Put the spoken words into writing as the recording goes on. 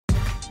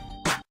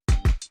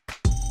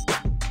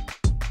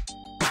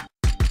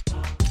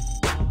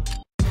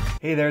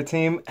Hey there,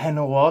 team,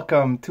 and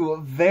welcome to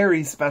a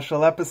very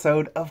special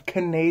episode of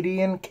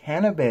Canadian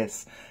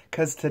Cannabis.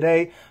 Because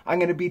today I'm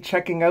going to be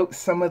checking out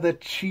some of the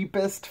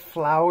cheapest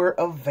flower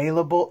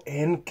available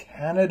in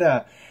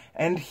Canada.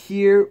 And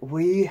here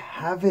we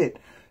have it,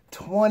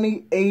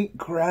 28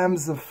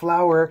 grams of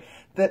flower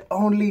that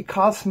only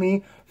cost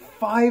me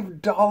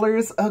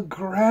 $5 a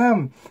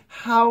gram.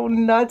 How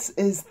nuts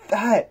is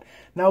that?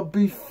 Now,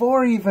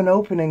 before even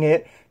opening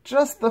it,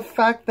 just the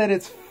fact that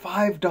it's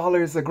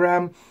 $5 a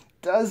gram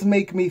does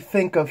make me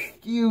think a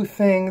few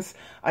things.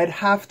 I'd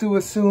have to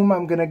assume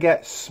I'm gonna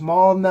get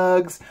small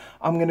nugs,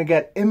 I'm gonna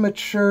get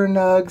immature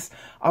nugs,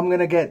 I'm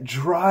gonna get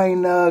dry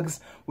nugs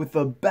with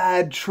a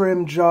bad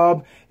trim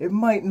job. It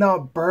might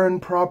not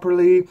burn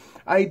properly.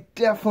 I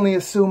definitely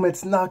assume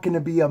it's not gonna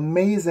be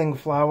amazing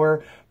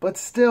flower, but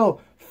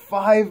still,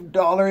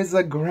 $5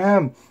 a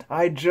gram.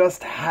 I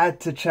just had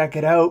to check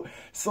it out,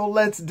 so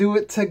let's do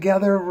it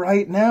together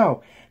right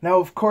now. Now,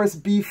 of course,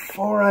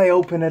 before I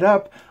open it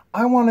up,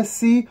 I want to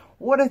see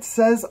what it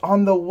says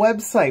on the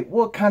website,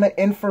 what kind of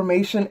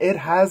information it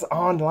has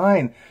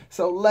online.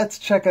 So let's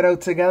check it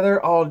out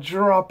together. I'll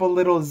drop a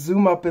little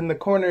zoom up in the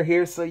corner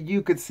here so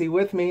you could see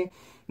with me.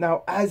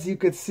 Now, as you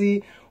could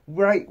see,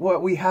 right,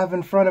 what we have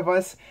in front of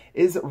us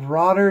is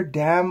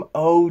Rotterdam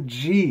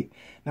OG.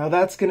 Now,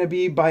 that's going to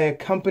be by a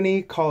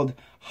company called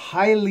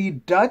Highly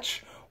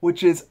Dutch,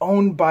 which is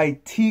owned by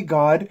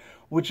T-God,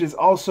 which is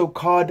also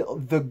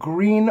called the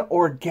Green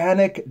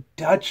Organic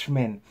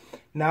Dutchman.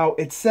 Now,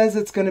 it says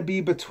it's going to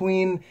be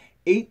between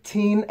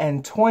 18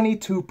 and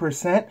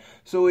 22%,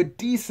 so a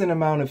decent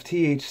amount of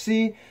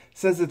THC. It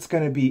says it's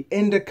going to be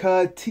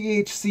indica,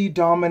 THC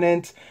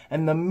dominant,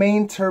 and the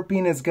main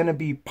terpene is going to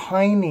be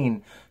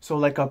pinene, so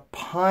like a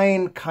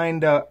pine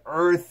kind of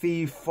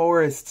earthy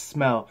forest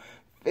smell.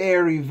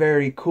 Very,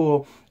 very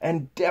cool,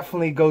 and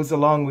definitely goes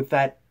along with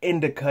that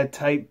indica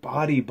type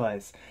body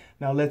buzz.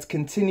 Now let's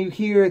continue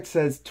here. It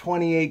says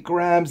 28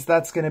 grams.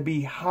 That's going to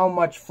be how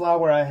much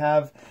flower I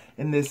have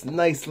in this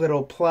nice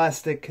little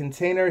plastic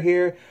container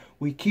here.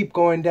 We keep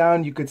going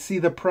down. You could see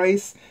the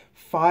price,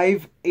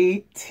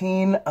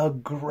 $5.18 a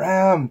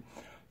gram.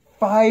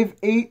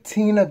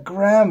 $5.18 a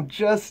gram,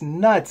 just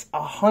nuts.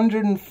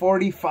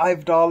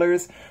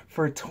 $145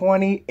 for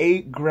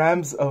 28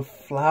 grams of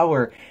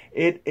flower.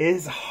 It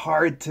is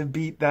hard to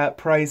beat that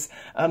price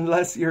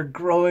unless you're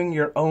growing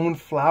your own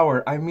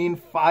flower. I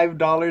mean,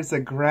 $5 a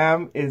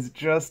gram is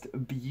just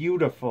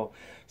beautiful.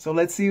 So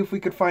let's see if we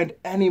could find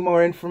any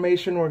more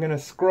information. We're going to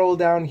scroll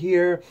down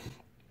here.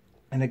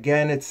 And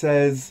again, it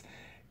says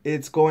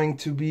it's going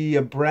to be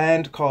a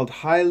brand called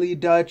Highly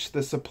Dutch.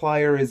 The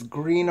supplier is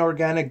Green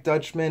Organic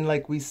Dutchman,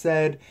 like we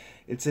said.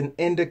 It's an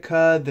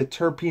indica. The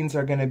terpenes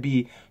are going to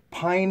be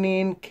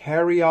pinene,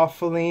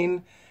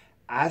 caryophyllene,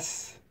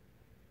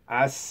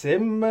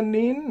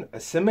 aciminine,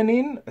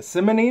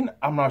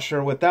 I'm not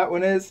sure what that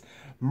one is,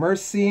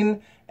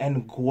 myrcene,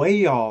 and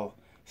guaiol.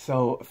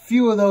 So a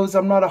few of those,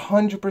 I'm not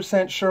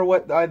 100% sure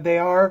what they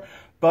are,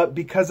 but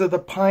because of the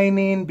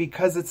pinene,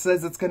 because it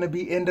says it's going to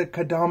be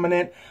indica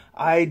dominant,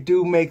 I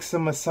do make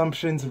some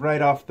assumptions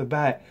right off the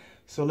bat.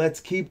 So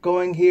let's keep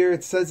going here.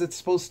 It says it's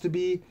supposed to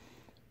be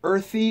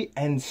earthy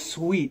and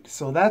sweet.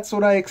 So that's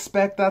what I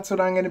expect. That's what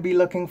I'm going to be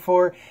looking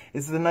for,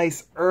 is the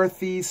nice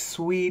earthy,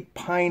 sweet,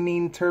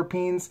 pinene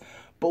terpenes.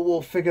 But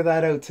we'll figure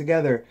that out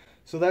together.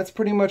 So that's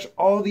pretty much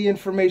all the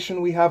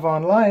information we have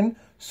online.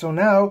 So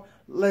now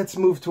let's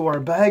move to our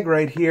bag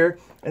right here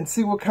and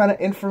see what kind of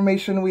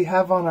information we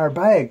have on our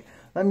bag.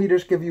 Let me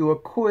just give you a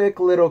quick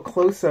little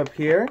close-up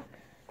here.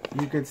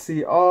 You could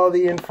see all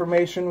the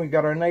information. We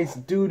got our nice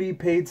duty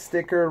paid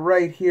sticker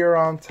right here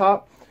on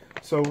top.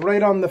 So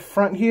right on the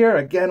front here,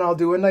 again, I'll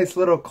do a nice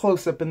little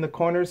close-up in the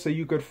corner so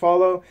you could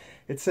follow.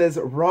 It says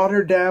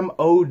Rotterdam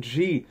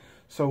OG.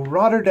 So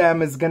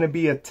Rotterdam is going to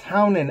be a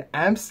town in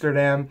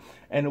Amsterdam,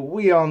 and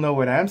we all know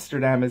what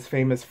Amsterdam is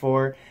famous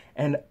for.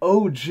 And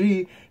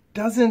OG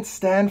doesn't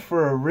stand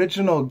for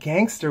original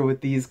gangster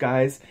with these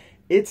guys.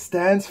 It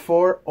stands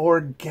for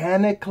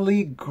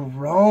organically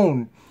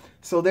grown.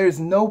 So there's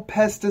no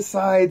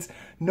pesticides,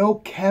 no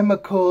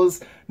chemicals,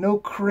 no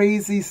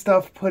crazy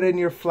stuff put in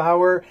your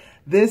flower.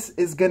 This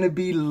is going to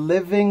be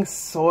living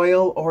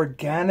soil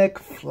organic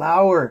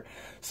flower.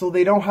 So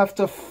they don't have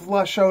to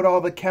flush out all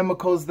the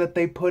chemicals that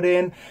they put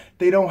in.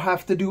 They don't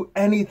have to do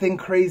anything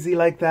crazy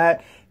like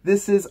that.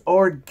 This is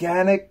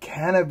organic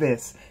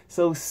cannabis.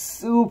 So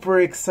super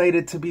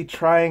excited to be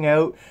trying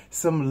out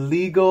some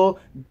legal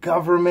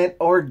government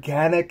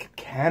organic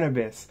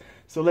cannabis.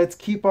 So let's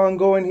keep on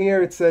going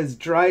here. It says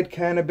dried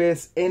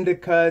cannabis,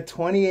 indica,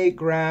 28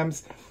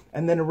 grams.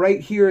 And then right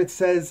here it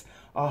says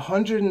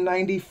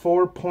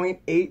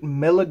 194.8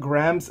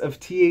 milligrams of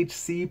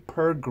THC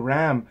per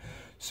gram.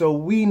 So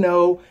we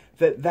know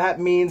that that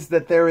means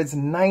that there is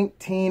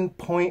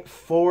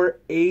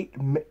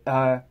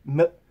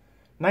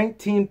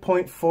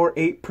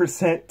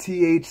 19.48%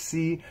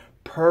 THC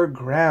per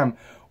gram,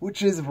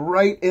 which is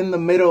right in the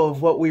middle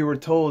of what we were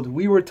told.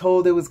 We were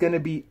told it was going to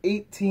be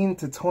 18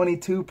 to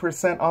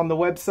 22% on the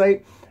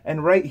website,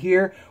 and right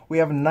here we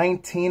have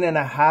 19.5%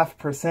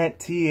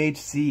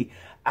 THC.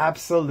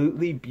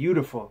 Absolutely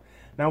beautiful.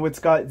 Now it's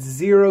got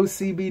zero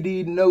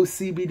CBD, no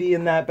CBD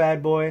in that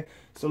bad boy.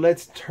 So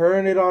let's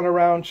turn it on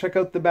around, check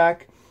out the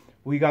back.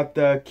 We got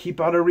the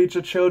keep out of reach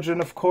of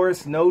children, of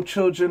course. No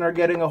children are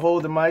getting a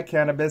hold of my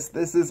cannabis.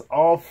 This is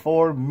all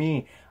for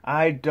me.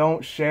 I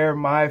don't share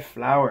my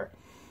flower.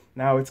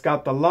 Now it's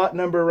got the lot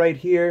number right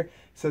here. It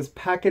says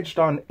packaged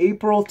on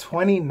April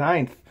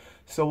 29th.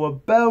 So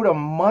about a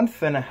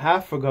month and a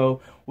half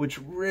ago, which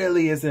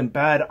really isn't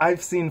bad.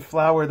 I've seen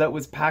flower that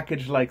was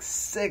packaged like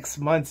 6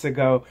 months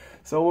ago.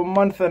 So a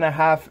month and a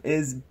half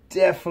is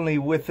definitely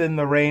within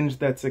the range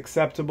that's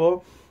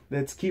acceptable.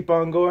 Let's keep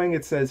on going.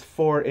 It says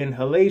for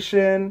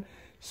inhalation,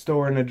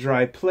 store in a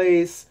dry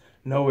place,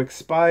 no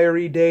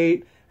expiry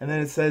date, and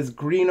then it says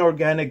green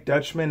organic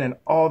Dutchman and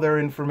all their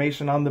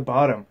information on the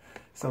bottom.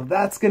 So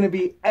that's going to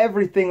be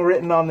everything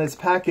written on this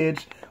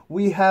package.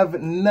 We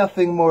have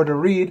nothing more to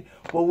read.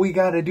 What we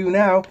got to do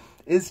now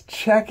is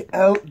check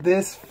out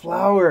this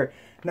flower.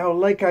 Now,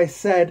 like I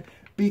said,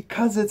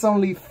 because it's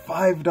only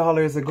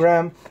 $5 a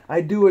gram,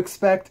 I do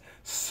expect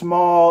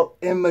small,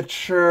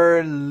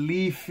 immature,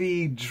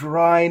 leafy,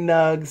 dry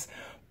nugs,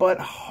 but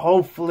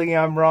hopefully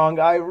I'm wrong.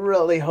 I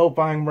really hope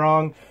I'm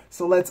wrong.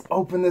 So let's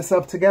open this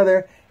up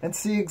together and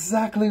see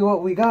exactly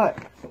what we got.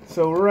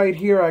 So right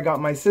here I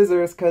got my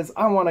scissors because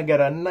I want to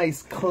get a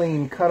nice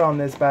clean cut on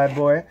this bad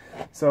boy.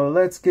 So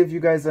let's give you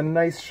guys a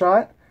nice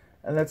shot,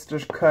 and let's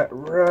just cut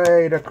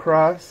right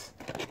across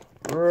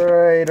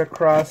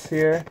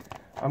here.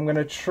 I'm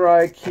gonna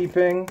try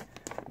keeping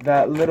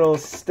that little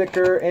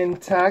sticker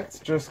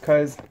intact just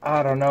because,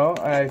 I don't know,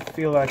 I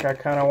feel like I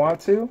kind of want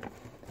to.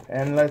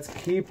 And let's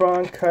keep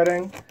on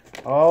cutting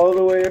all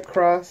the way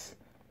across.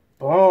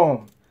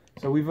 Boom.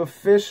 So we've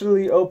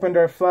officially opened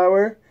our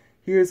flower.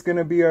 Here's going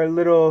to be our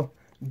little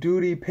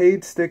duty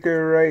paid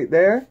sticker right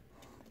there.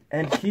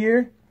 And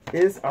here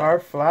is our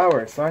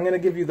flower. So I'm going to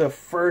give you the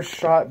first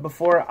shot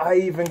before I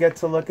even get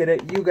to look at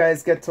it. You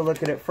guys get to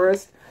look at it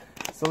first.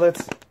 So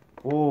let's,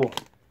 oh,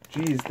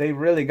 geez, they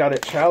really got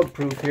it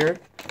child-proof here.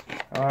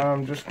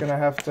 I'm just going to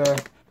have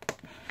to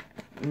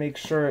make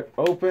sure it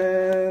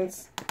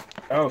opens.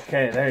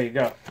 Okay, there you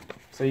go.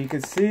 So you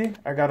can see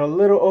I got a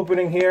little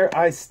opening here.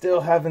 I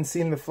still haven't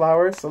seen the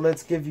flower, so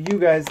let's give you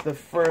guys the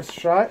first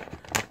shot.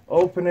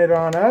 Open it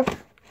on up.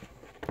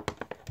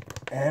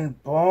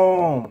 And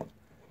boom.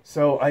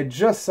 So I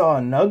just saw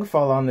a nug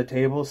fall on the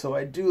table, so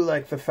I do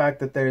like the fact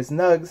that there's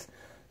nugs.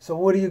 So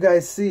what do you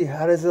guys see?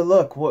 How does it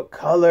look? What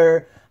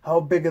color? How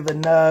big are the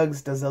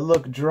nugs? Does it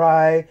look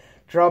dry?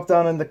 Drop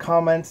down in the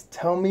comments.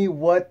 Tell me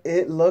what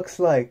it looks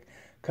like,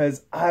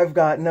 because I've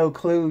got no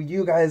clue.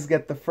 You guys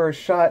get the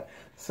first shot.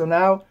 So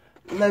now,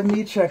 let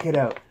me check it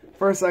out.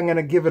 First, I'm going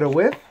to give it a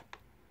whiff.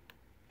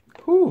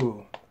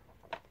 Ooh.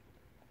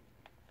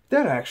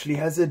 That actually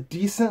has a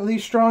decently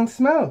strong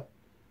smell.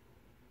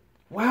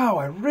 Wow,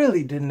 I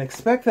really didn't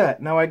expect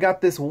that. Now, I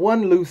got this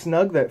one loose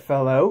nug that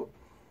fell out.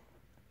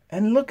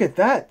 And look at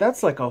that.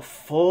 That's like a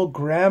full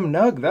gram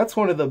nug. That's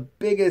one of the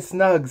biggest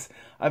nugs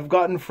I've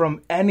gotten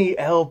from any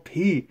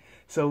LP.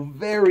 So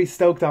very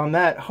stoked on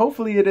that.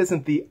 Hopefully it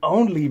isn't the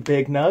only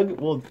big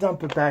nug. We'll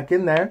dump it back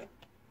in there.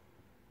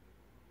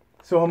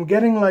 So I'm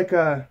getting like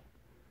a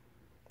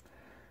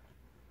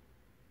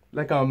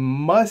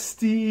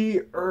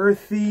musty,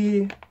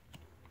 earthy,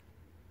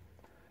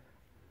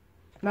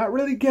 not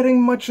really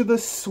getting much of the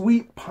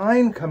sweet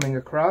pine coming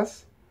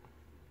across.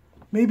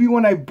 Maybe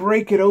when I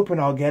break it open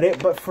I'll get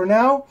it, but for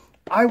now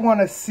I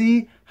want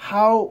to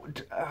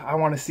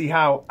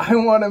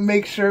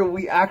make sure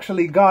we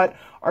actually got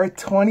our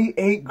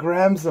 28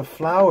 grams of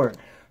flour.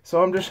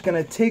 So I'm just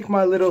going to take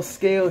my little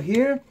scale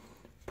here,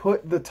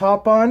 put the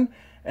top on,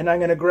 and I'm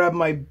going to grab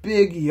my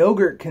big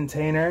yogurt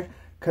container,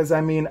 because I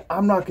mean,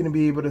 I'm not going to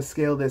be able to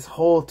scale this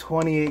whole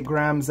 28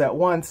 grams at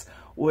once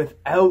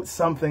without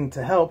something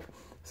to help.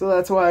 So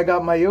that's why I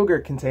got my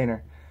yogurt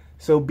container.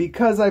 So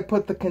because I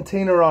put the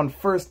container on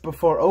first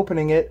before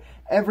opening it,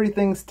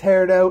 everything's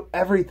tared out,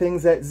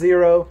 everything's at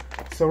 0.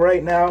 So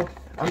right now,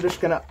 I'm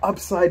just going to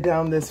upside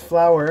down this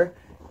flour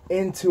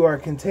into our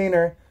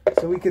container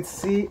so we could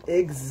see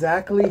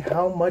exactly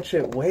how much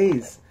it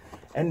weighs.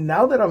 And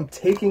now that I'm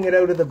taking it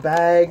out of the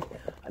bag,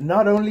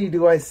 not only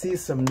do I see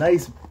some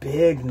nice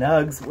big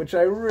nugs, which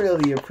I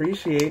really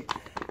appreciate,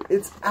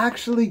 it's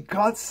actually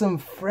got some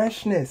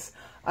freshness.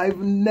 I've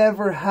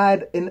never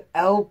had an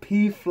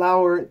LP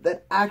flower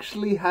that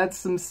actually had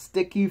some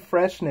sticky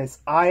freshness.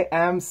 I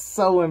am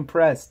so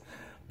impressed.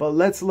 But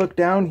let's look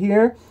down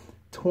here.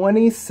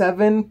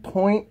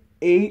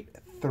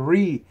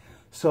 27.83.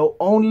 So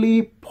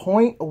only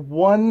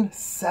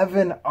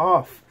 0.17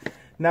 off.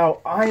 Now,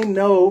 I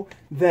know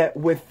that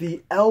with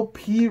the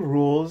LP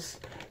rules,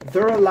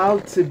 they're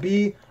allowed to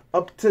be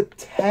up to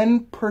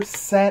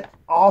 10%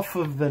 off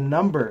of the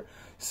number.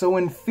 So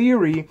in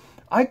theory,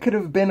 I could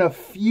have been a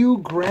few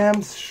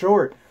grams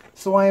short.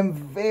 So I am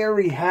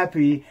very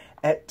happy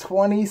at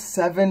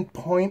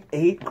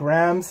 27.8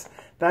 grams.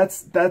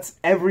 That's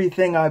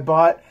everything I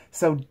bought,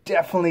 so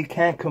definitely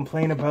can't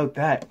complain about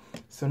that.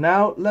 So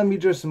now let me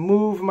just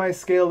move my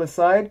scale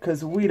aside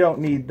because we don't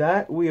need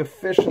that. We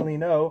officially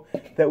know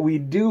that we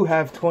do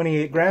have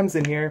 28 grams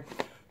in here.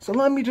 So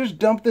let me just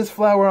dump this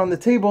flour on the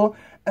table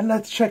and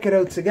let's check it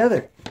out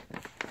together.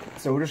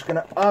 So we're just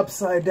gonna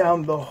upside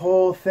down the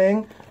whole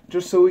thing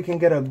just so we can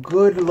get a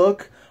good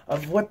look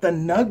of what the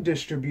nug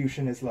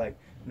distribution is like.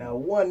 Now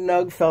one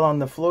nug fell on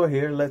the floor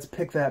here. Let's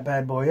pick that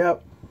bad boy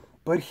up.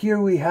 But here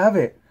we have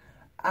it.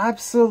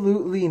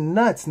 Absolutely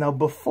nuts. Now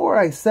before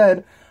I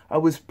said I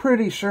was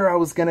pretty sure I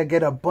was gonna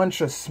get a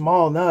bunch of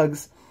small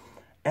nugs,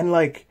 and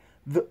like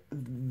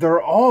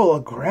they're all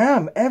a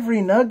gram, every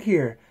nug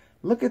here.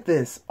 Look at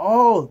this,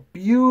 all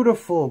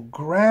beautiful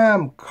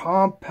gram,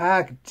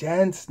 compact,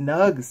 dense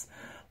nugs.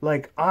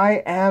 Like,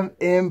 I am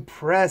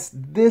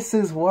impressed. This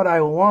is what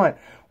I want.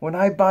 When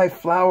I buy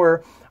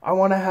flour, I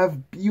want to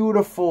have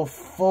beautiful,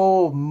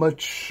 full,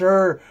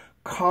 mature,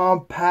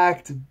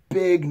 compact,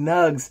 big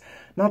nugs.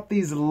 Not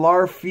these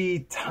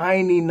larfy,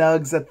 tiny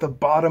nugs at the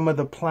bottom of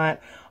the plant.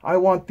 I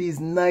want these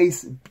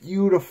nice,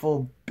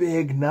 beautiful,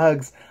 big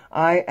nugs.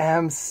 I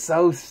am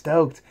so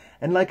stoked.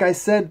 And like I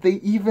said, they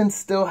even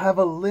still have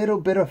a little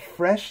bit of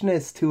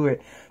freshness to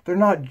it. They're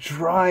not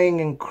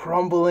drying and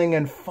crumbling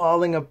and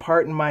falling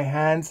apart in my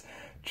hands.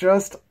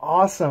 Just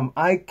awesome.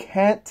 I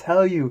can't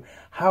tell you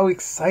how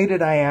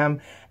excited I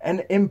am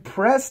and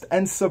impressed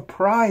and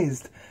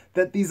surprised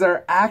that these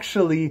are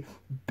actually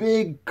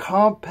big,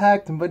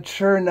 compact,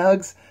 mature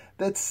nugs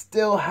that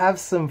still have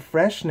some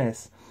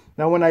freshness.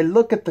 Now, when I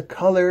look at the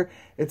color,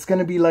 it's going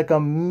to be like a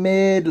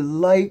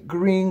mid-light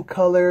green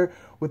color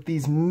with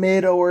these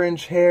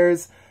mid-orange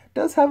hairs. It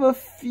does have a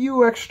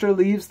few extra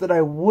leaves that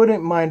I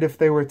wouldn't mind if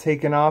they were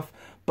taken off,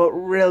 but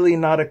really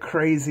not a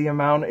crazy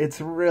amount.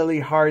 It's really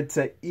hard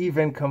to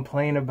even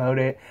complain about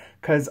it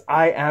because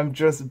I am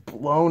just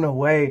blown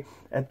away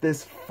at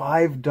this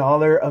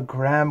 $5 a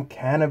gram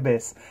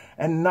cannabis.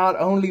 And not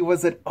only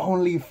was it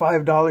only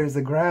 $5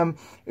 a gram,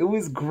 it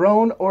was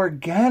grown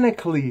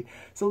organically.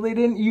 So they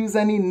didn't use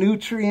any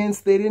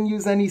nutrients, they didn't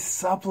use any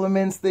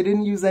supplements, they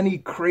didn't use any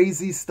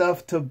crazy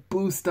stuff to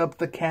boost up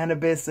the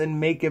cannabis and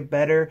make it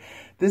better.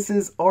 This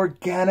is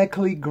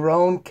organically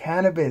grown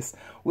cannabis,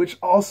 which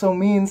also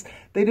means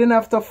they didn't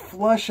have to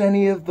flush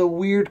any of the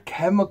weird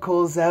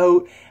chemicals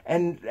out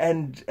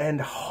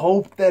and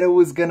hope that it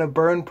was gonna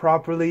burn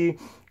properly,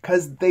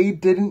 because they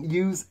didn't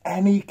use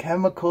any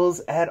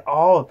chemicals at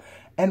all.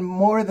 And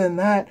more than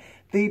that,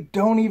 they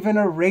don't even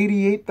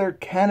irradiate their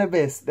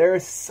cannabis. There are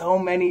so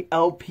many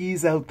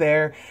LPs out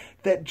there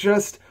that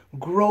just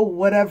grow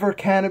whatever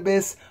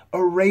cannabis,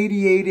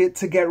 irradiate it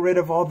to get rid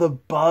of all the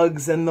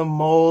bugs and the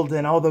mold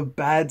and all the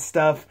bad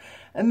stuff,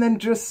 and then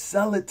just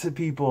sell it to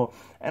people.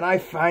 And I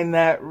find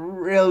that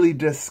really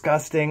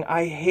disgusting.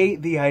 I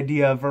hate the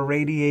idea of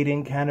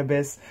irradiating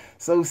cannabis.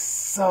 So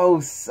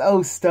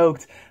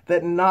stoked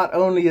that not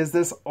only is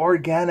this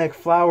organic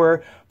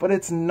flower, but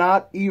it's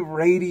not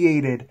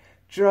irradiated.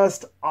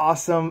 Just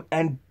awesome,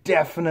 and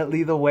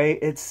definitely the way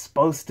it's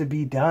supposed to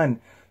be done.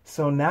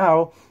 So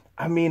now,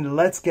 I mean,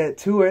 let's get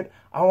to it.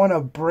 I want to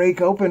break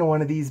open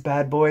one of these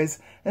bad boys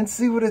and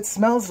see what it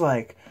smells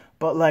like.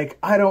 But like,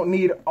 I don't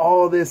need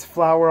all this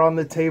flour on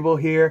the table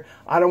here.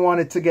 I don't want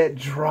it to get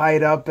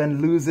dried up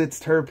and lose its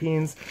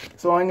terpenes.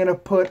 So I'm gonna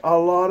put a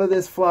lot of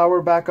this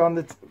flour back in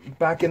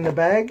the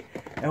bag,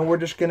 and we're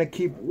just gonna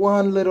keep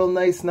one little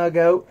nice nug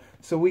out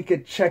so we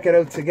could check it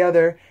out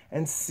together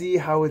and see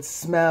how it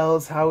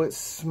smells, how it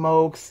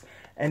smokes,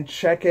 and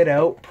check it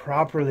out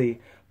properly.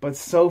 But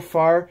so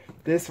far,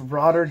 this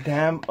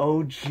Rotterdam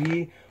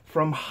OG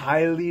from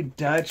Highly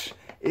Dutch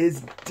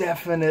is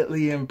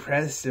definitely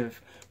impressive.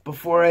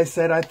 Before I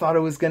said I thought it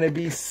was going to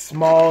be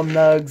small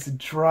nugs,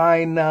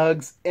 dry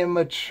nugs,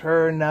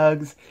 immature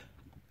nugs,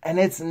 and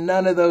it's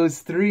none of those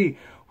three.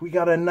 We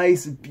got a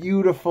nice,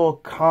 beautiful,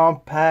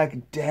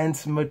 compact,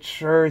 dense,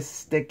 mature,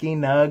 sticky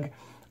nug.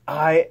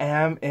 I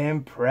am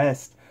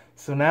impressed.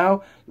 So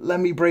now, let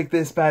me break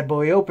this bad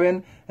boy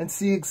open and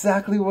see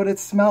exactly what it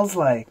smells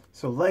like.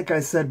 So like I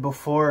said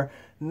before,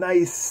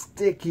 nice,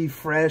 sticky,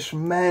 fresh.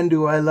 Man,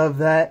 do I love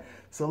that.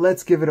 So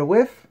let's give it a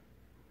whiff.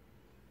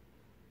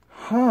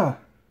 Huh.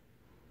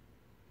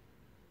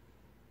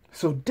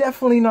 So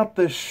definitely not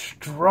the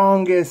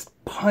strongest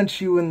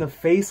punch you in the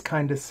face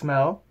kind of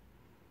smell.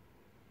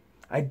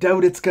 I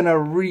doubt it's gonna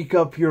reek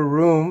up your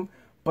room,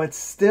 but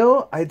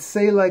still I'd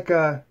say like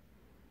a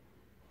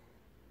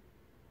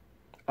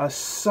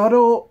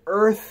subtle,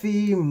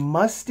 earthy,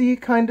 musty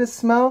kind of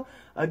smell.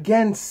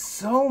 Again,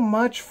 so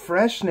much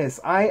freshness.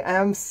 I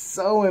am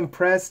so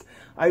impressed.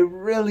 I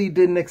really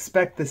didn't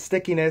expect the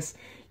stickiness.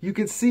 You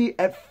can see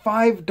at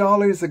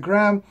 $5 a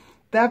gram,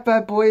 that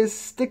bad boy is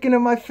sticking to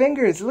my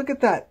fingers. Look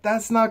at that.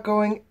 That's not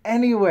going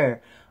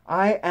anywhere.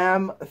 I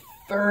am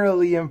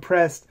thoroughly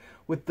impressed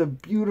with the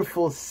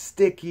beautiful,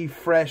 sticky,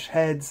 fresh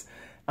heads.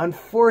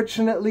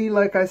 Unfortunately,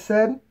 like I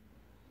said,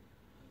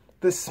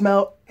 the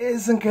smell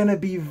isn't going to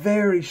be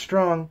very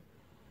strong.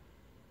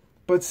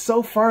 But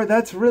so far,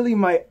 that's really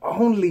my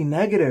only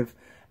negative.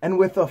 And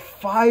with a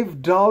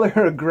 $5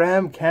 a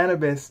gram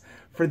cannabis,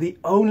 for the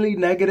only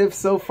negative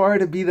so far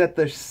to be that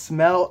the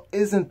smell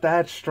isn't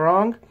that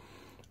strong,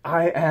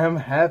 I am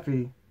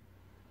happy.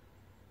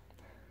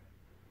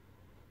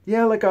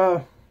 Yeah, like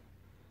a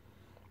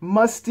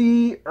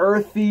musty,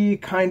 earthy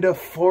kind of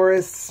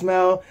forest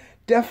smell.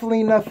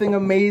 Definitely nothing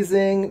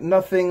amazing,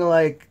 nothing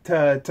like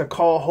to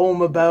call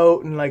home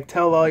about and like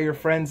tell all your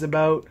friends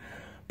about.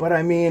 But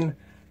I mean,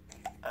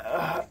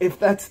 if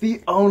that's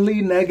the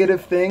only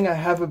negative thing I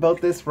have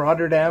about this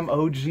Rotterdam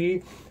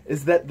OG,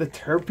 is that the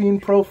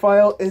terpene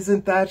profile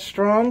isn't that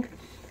strong,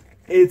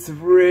 it's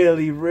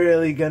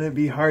really gonna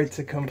be hard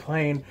to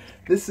complain.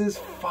 This is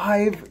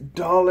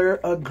 $5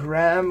 a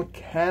gram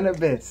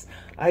cannabis.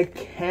 I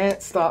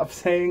can't stop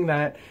saying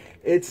that.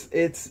 It's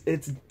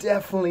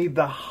definitely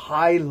the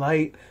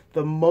highlight,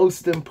 the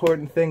most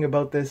important thing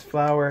about this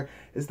flower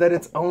is that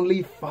it's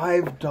only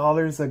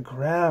 $5 a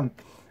gram.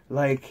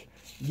 Like,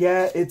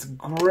 yeah, it's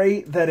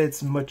great that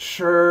it's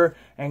mature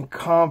and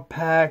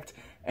compact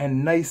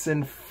and nice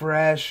and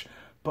fresh,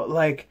 but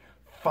like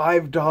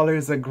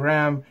 $5 a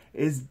gram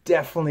is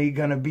definitely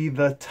gonna be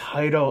the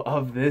title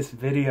of this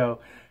video,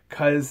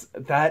 cause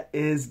that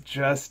is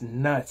just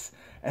nuts.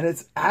 And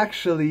it's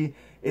actually,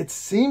 it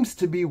seems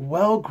to be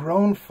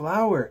well-grown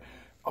flower.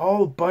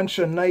 All bunch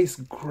of nice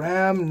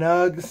gram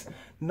nugs,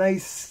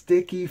 nice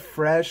sticky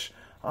fresh.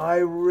 I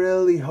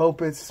really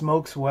hope it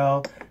smokes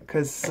well,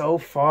 cause so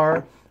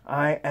far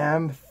I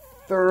am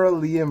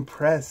thoroughly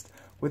impressed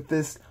with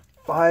this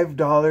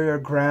 $5 a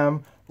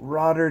gram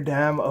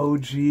Rotterdam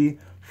OG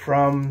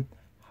from,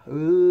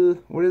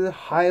 what is it,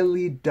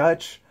 Highly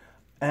Dutch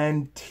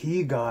and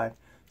Tea God.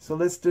 So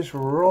let's just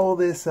roll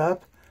this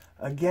up.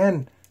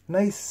 Again,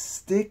 nice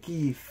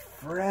sticky,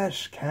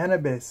 fresh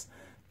cannabis.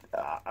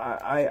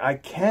 I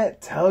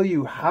can't tell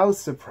you how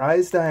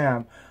surprised I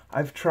am.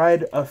 I've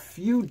tried a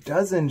few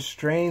dozen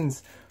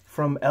strains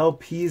from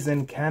LPs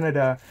in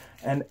Canada,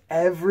 and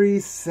every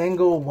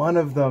single one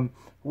of them,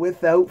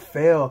 without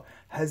fail,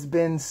 has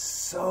been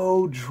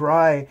so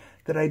dry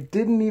that I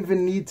didn't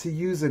even need to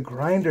use a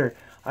grinder.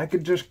 I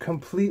could just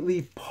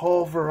completely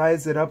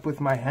pulverize it up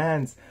with my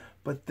hands.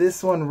 But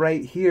this one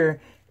right here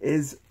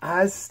is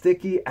as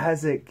sticky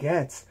as it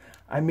gets.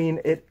 I mean,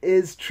 it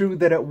is true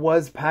that it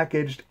was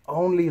packaged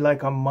only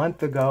like a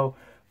month ago,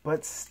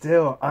 but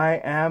still,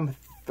 I am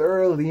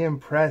thoroughly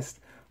impressed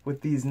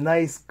with these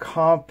nice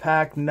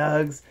compact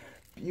nugs,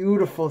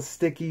 beautiful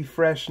sticky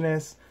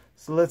freshness.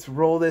 So let's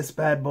roll this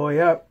bad boy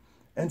up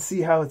and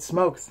see how it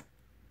smokes.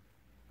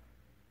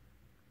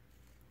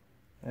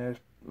 And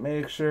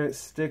make sure it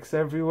sticks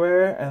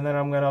everywhere, and then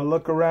I'm gonna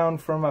look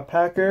around for my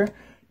packer.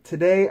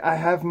 Today I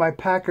have my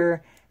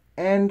packer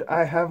and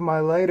I have my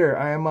lighter.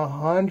 I am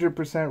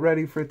 100%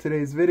 ready for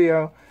today's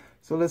video.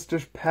 So let's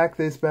just pack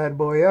this bad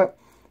boy up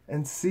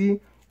and see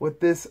what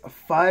this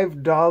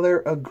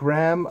 $5 a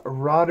gram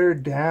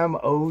Rotterdam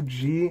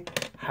OG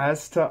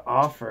has to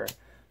offer.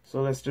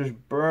 So let's just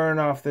burn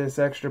off this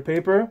extra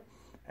paper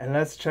and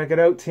let's check it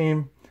out,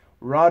 team.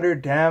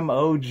 Rotterdam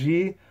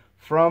OG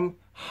from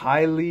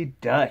Highly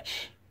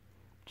Dutch.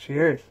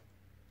 Cheers.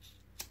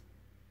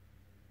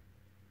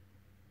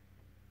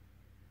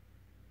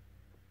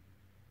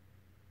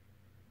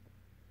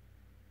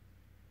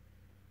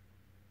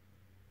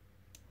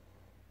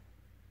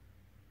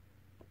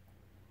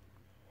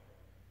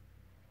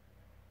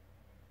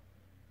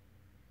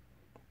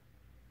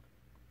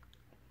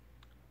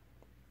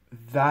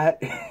 That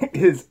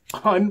is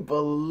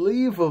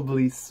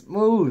unbelievably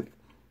smooth.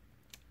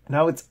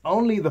 Now it's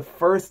only the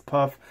first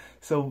puff,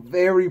 so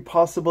very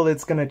possible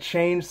it's going to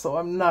change, so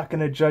I'm not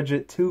going to judge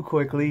it too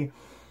quickly.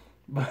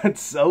 But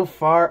so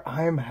far,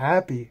 I'm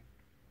happy.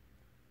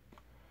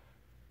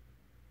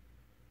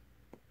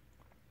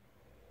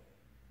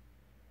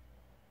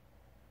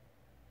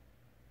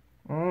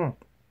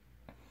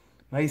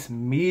 Nice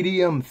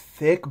medium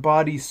thick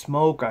body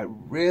smoke. I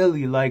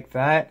really like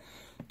that.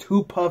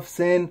 2 puffs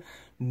in,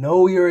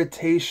 no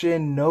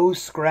irritation, no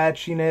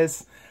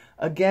scratchiness.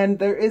 Again,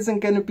 there isn't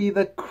going to be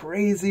the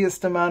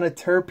craziest amount of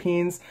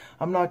terpenes.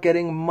 I'm not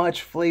getting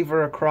much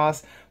flavor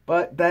across,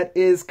 but that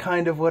is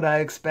kind of what I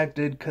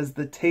expected because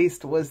the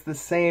taste was the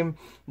same.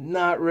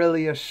 Not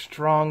really a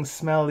strong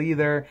smell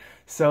either,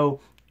 so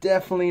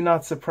definitely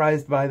not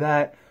surprised by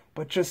that,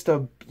 but just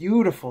a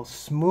beautiful,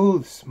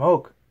 smooth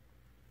smoke.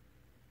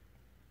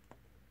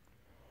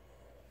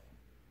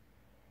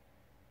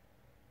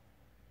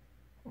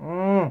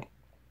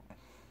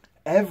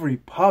 Every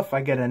puff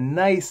I get a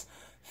nice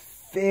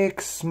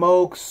thick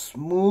smoke,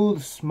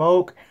 smooth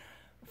smoke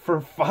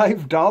for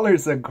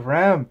 $5 a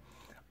gram.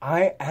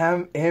 I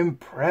am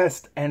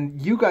impressed,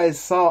 and you guys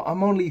saw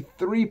I'm only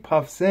 3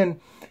 puffs in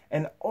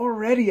and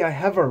already I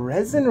have a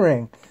resin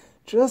ring.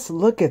 Just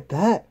look at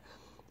that.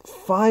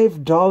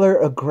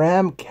 $5 a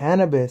gram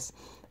cannabis,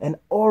 and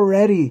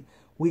already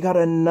we got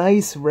a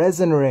nice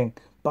resin ring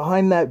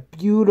behind that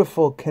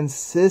beautiful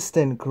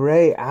consistent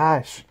gray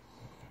ash.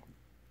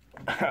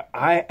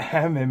 I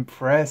am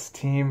impressed,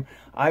 team.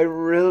 I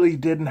really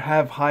didn't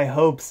have high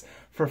hopes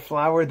for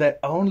flower that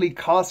only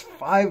costs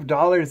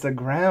 $5 a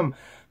gram.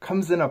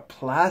 Comes in a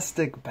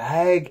plastic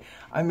bag.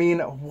 I mean,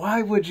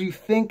 why would you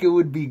think it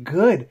would be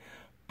good?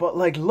 But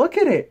like, look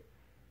at it.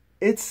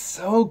 It's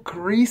so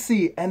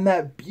greasy and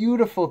that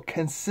beautiful,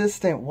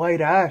 consistent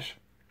white ash.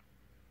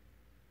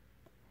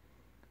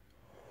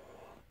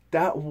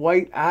 That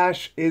white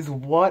ash is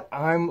what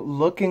I'm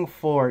looking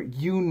for.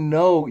 You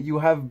know, you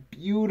have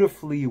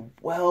beautifully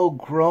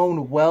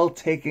well-grown,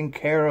 well-taken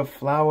care of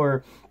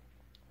flower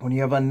when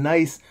you have a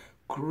nice,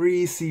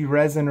 greasy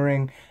resin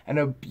ring and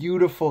a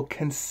beautiful,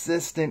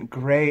 consistent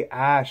gray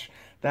ash.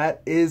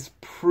 That is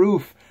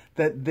proof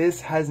that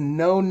this has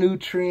no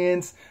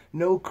nutrients,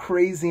 no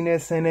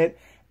craziness in it.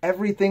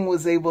 Everything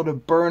was able to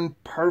burn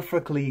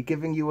perfectly,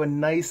 giving you a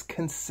nice,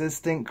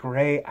 consistent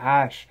gray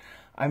ash.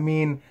 I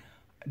mean,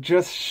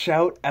 just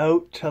shout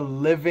out to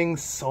living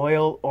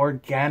soil,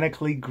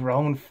 organically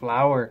grown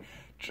flower.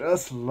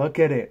 Just look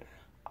at it.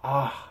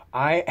 Ah,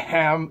 I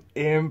am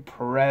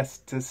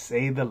impressed, to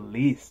say the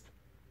least.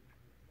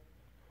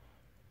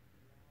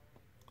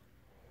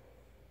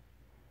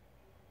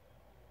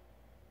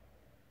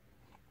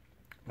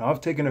 Now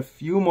I've taken a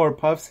few more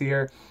puffs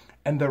here,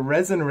 and the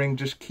resin ring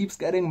just keeps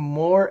getting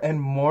more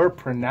and more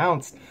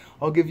pronounced.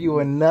 I'll give you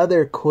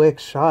another quick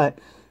shot.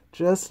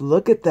 Just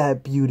look at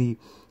that beauty.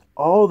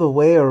 All the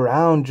way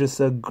around, just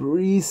a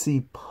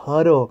greasy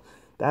puddle.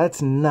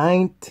 That's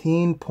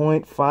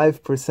 19.5%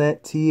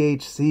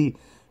 THC,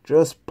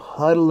 just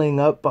puddling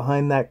up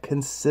behind that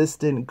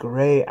consistent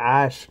gray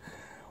ash.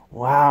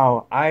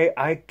 Wow,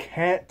 I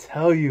can't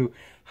tell you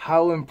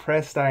how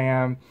impressed I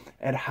am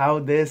at how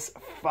this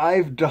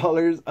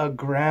 $5 a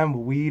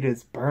gram weed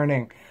is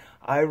burning.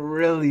 I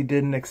really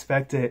didn't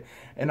expect it.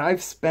 And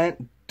I've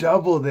spent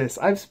double this.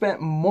 I've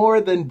spent more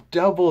than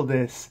double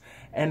this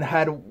and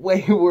had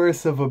way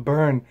worse of a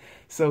burn.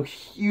 So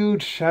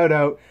huge shout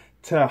out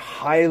to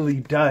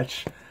Highly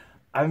Dutch.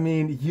 I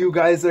mean, you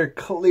guys are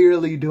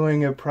clearly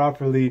doing it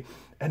properly.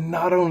 And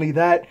not only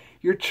that,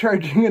 you're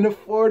charging an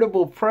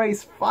affordable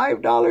price,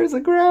 $5 a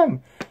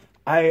gram.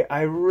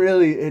 I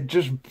really, it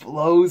just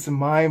blows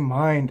my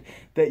mind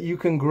that you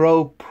can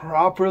grow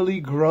properly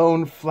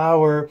grown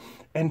flower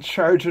and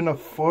charge an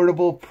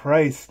affordable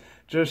price.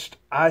 Just,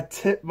 I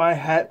tip my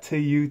hat to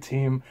you,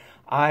 team.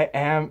 I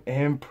am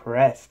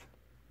impressed.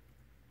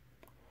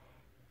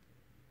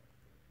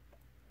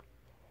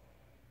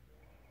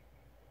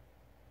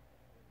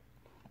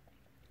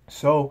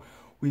 So,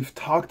 we've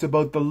talked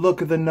about the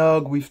look of the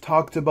nug, we've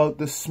talked about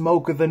the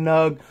smoke of the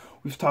nug,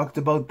 we've talked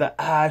about the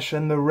ash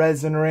and the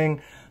resin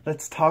ring.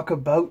 Let's talk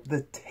about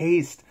the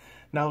taste.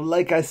 Now,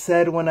 like I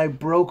said, when I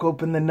broke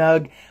open the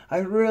nug, I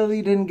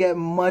really didn't get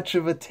much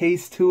of a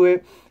taste to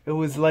it. It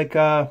was like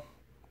a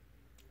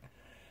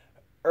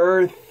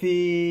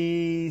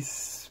earthy,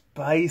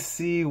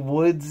 spicy,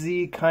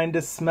 woodsy kind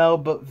of smell,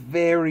 but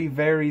very,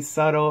 very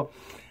subtle.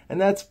 And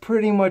that's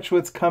pretty much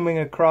what's coming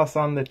across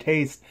on the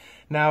taste.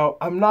 Now,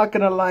 I'm not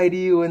going to lie to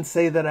you and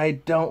say that I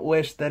don't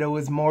wish that it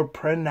was more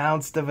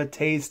pronounced of a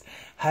taste,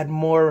 had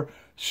more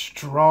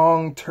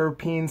strong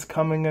terpenes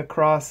coming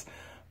across.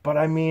 But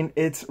I mean,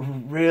 it's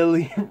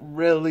really,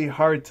 really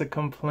hard to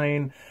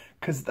complain,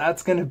 because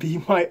that's going to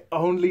be my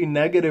only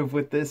negative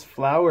with this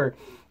flower.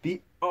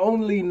 The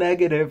only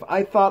negative,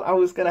 I thought I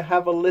was going to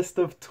have a list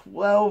of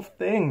 12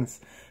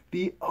 things.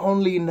 The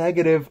only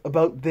negative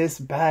about this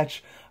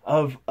batch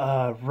of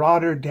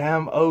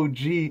Rotterdam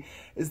OG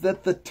is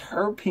that the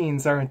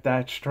terpenes aren't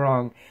that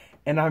strong.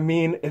 And I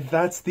mean, if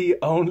that's the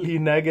only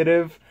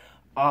negative,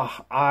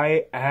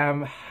 I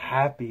am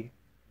happy.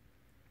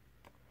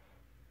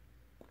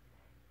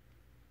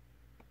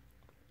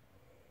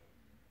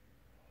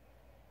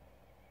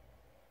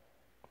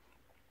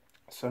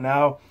 So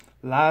now,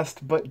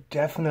 last but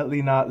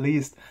definitely not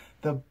least,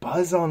 the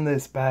buzz on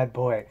this bad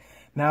boy.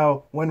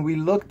 Now, when we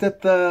looked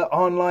at the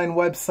online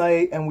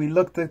website and we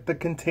looked at the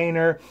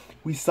container,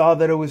 we saw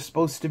that it was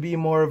supposed to be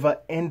more of an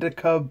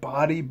indica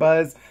body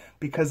buzz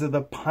because of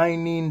the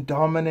pinene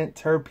dominant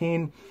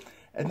terpene.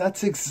 And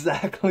that's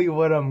exactly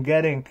what I'm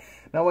getting.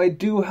 Now, I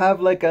do have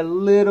like a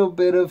little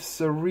bit of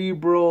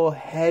cerebral,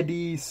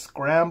 heady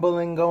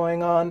scrambling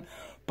going on,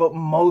 but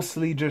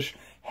mostly just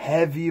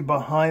heavy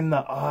behind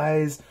the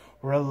eyes,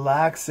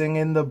 relaxing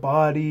in the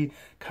body,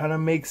 kind of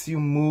makes you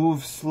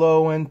move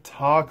slow and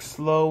talk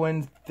slow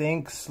and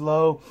think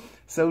slow.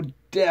 So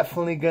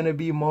definitely going to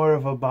be more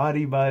of a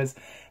body buzz,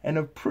 and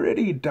a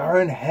pretty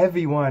darn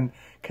heavy one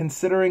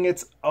considering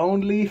it's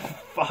only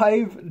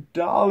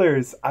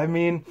 $5. I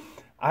mean,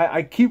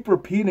 I keep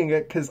repeating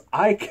it because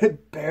I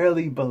could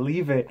barely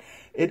believe it.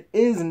 It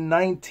is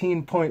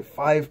 19.5%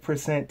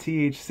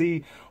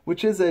 THC,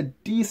 which is a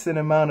decent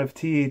amount of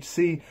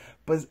THC,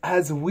 but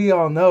as we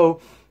all know,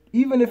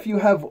 even if you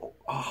have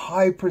a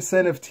high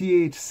percent of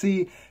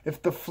THC,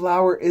 if the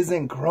flower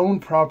isn't grown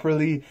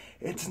properly,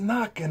 it's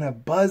not going to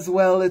buzz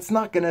well, it's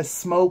not going to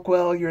smoke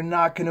well, you're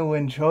not going to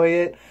enjoy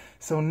it.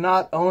 So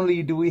not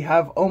only do we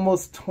have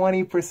almost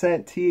 20%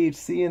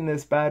 THC in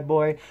this bad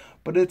boy,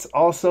 but it's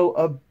also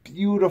a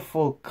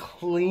beautiful,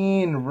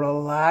 clean,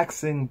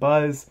 relaxing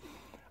buzz.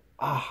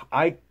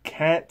 I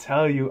can't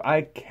tell you.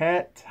 I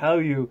can't tell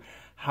you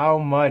how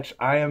much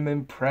I am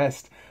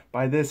impressed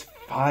by this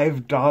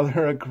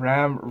 $5 a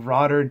gram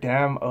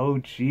Rotterdam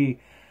OG.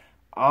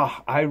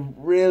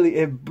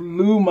 It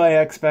blew my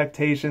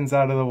expectations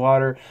out of the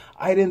water.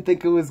 I didn't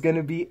think it was going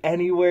to be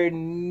anywhere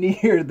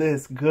near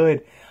this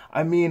good.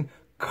 I mean,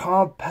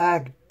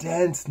 compact,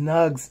 dense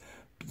nugs,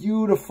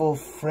 beautiful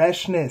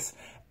freshness.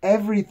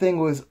 Everything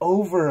was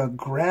over a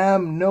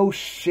gram, no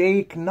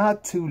shake,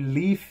 not too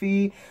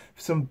leafy,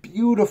 some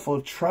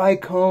beautiful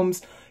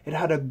trichomes. It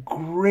had a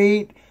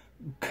great,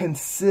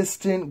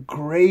 consistent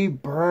gray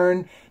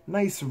burn,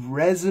 nice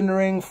resin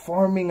ring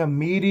forming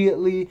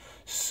immediately,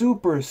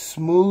 super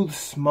smooth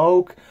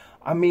smoke.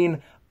 I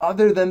mean,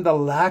 other than the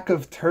lack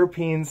of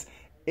terpenes,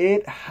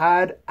 it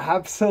had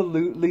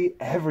absolutely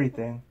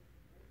everything.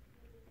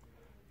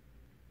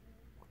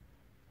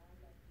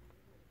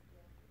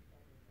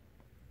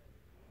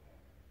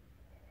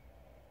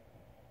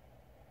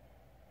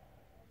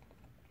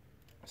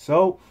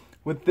 So,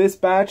 with this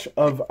batch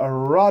of a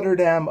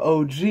Rotterdam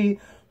OG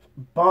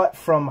bought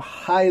from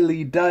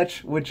Highly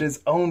Dutch, which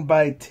is owned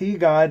by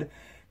T-God,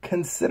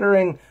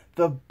 considering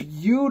the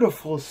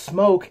beautiful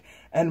smoke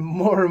and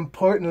more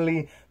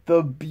importantly,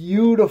 the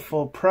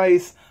beautiful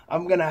price,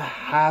 I'm gonna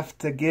have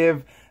to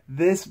give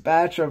this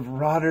batch of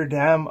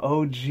Rotterdam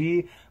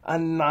OG a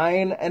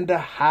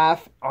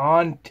 9.5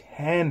 on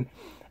 10.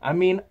 I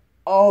mean,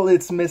 all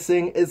it's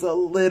missing is a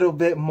little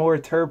bit more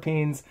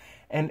terpenes,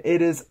 and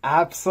it is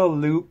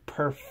absolute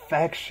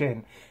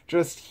perfection.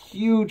 Just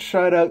huge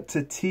shout out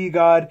to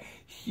T-God.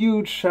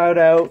 Huge shout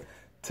out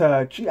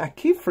to, I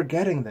keep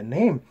forgetting the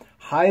name,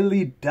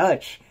 Highly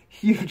Dutch.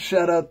 Huge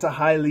shout out to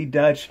Highly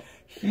Dutch.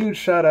 Huge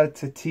shout out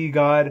to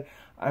T-God.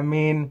 I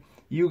mean,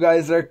 you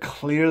guys are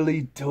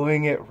clearly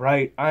doing it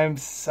right. I'm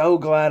so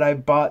glad I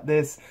bought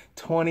this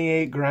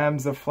 28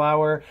 grams of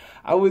flour.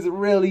 I was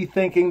really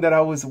thinking that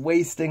I was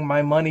wasting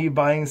my money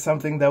buying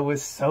something that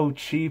was so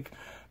cheap.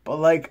 But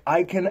like,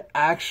 I can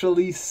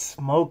actually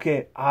smoke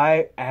it.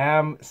 I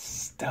am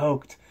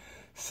stoked.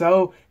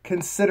 So,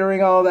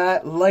 considering all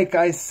that, like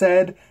I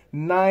said,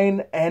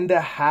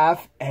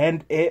 9.5,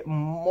 and it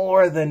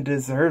more than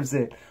deserves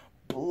it.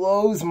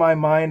 Blows my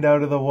mind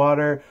out of the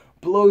water.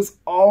 Blows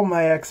all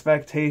my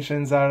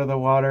expectations out of the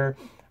water.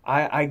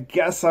 I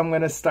guess I'm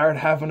going to start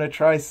having to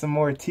try some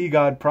more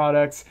T-God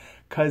products,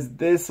 because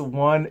this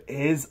one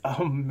is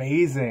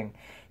amazing.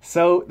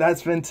 So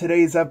that's been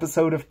today's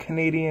episode of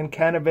Canadian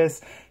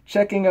Cannabis,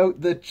 checking out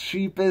the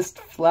cheapest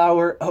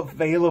flower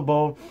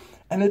available,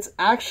 and it's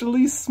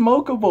actually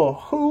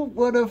smokable. Who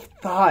would have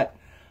thought?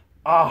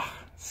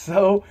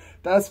 So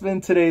that's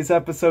been today's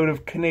episode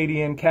of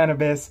Canadian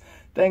Cannabis.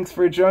 Thanks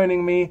for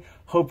joining me.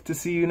 Hope to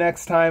see you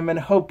next time, and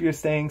hope you're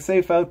staying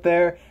safe out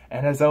there.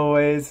 And as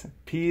always,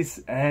 peace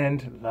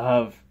and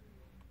love.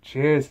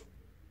 Cheers.